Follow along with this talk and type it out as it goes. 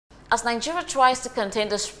As Nigeria tries to contain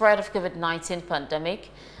the spread of COVID-19 pandemic,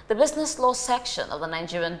 the business law section of the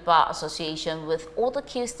Nigerian Bar Association with all the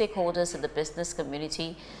key stakeholders in the business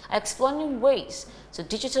community are exploring ways to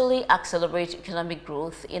digitally accelerate economic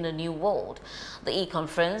growth in a new world. The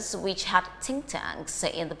e-conference, which had think tanks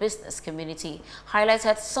in the business community,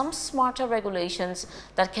 highlighted some smarter regulations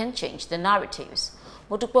that can change the narratives.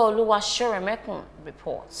 Modupe Oluwa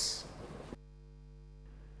reports.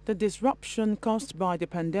 The disruption caused by the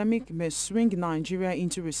pandemic may swing Nigeria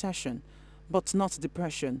into recession, but not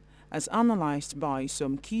depression, as analyzed by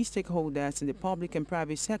some key stakeholders in the public and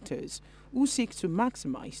private sectors who seek to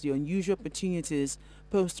maximize the unusual opportunities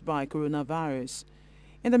posed by coronavirus.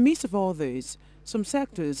 In the midst of all this, some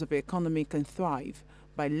sectors of the economy can thrive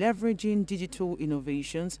by leveraging digital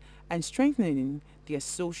innovations and strengthening their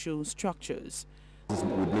social structures. What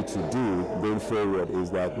we need to do going forward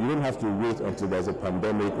is that you don't have to wait until there's a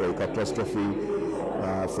pandemic or a catastrophe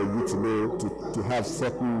for you to know to have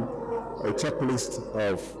a checklist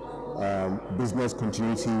of business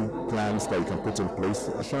continuity plans that you can put in place.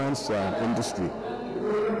 The insurance industry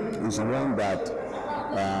is one that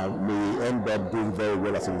may end up doing very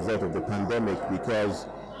well as a result of the pandemic because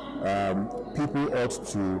people ought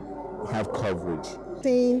to have coverage.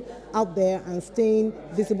 Staying out there and staying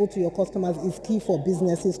visible to your customers is key for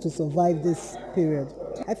businesses to survive this period.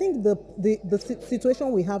 I think the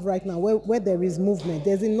situation we have right now where there is movement,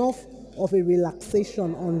 there's enough of a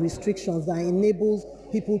relaxation on restrictions that enables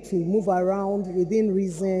people to move around within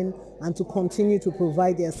reason and to continue to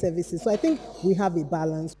provide their services. So I think we have a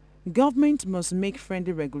balance. Government must make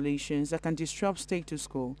friendly regulations that can disrupt status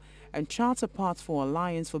quo and chart a path for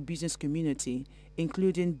alliance for business community,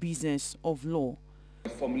 including business of law.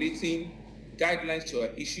 Formulating guidelines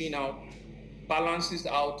to issuing out balances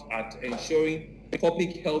out at ensuring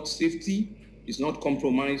public health safety is not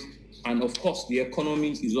compromised, and of course the economy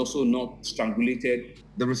is also not strangulated.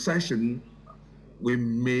 The recession, we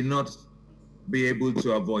may not be able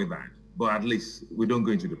to avoid that, but at least we don't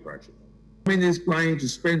go into depression. Government is planning to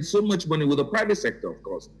spend so much money with the private sector, of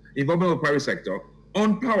course, involvement of the private sector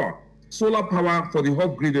on power, solar power for the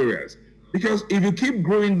hot grid areas. Because if you keep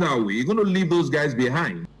growing that way, you're going to leave those guys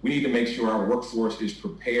behind. We need to make sure our workforce is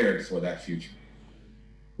prepared for that future.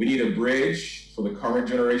 We need a bridge for the current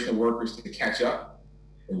generation of workers to catch up,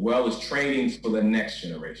 as well as training for the next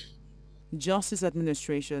generation. Justice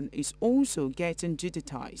administration is also getting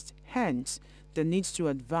digitized, hence the need to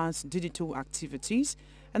advance digital activities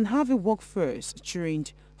and have a workforce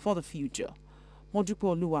trained for the future. Modupe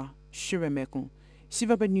Oluwa,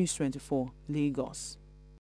 Silverbird News 24, Lagos.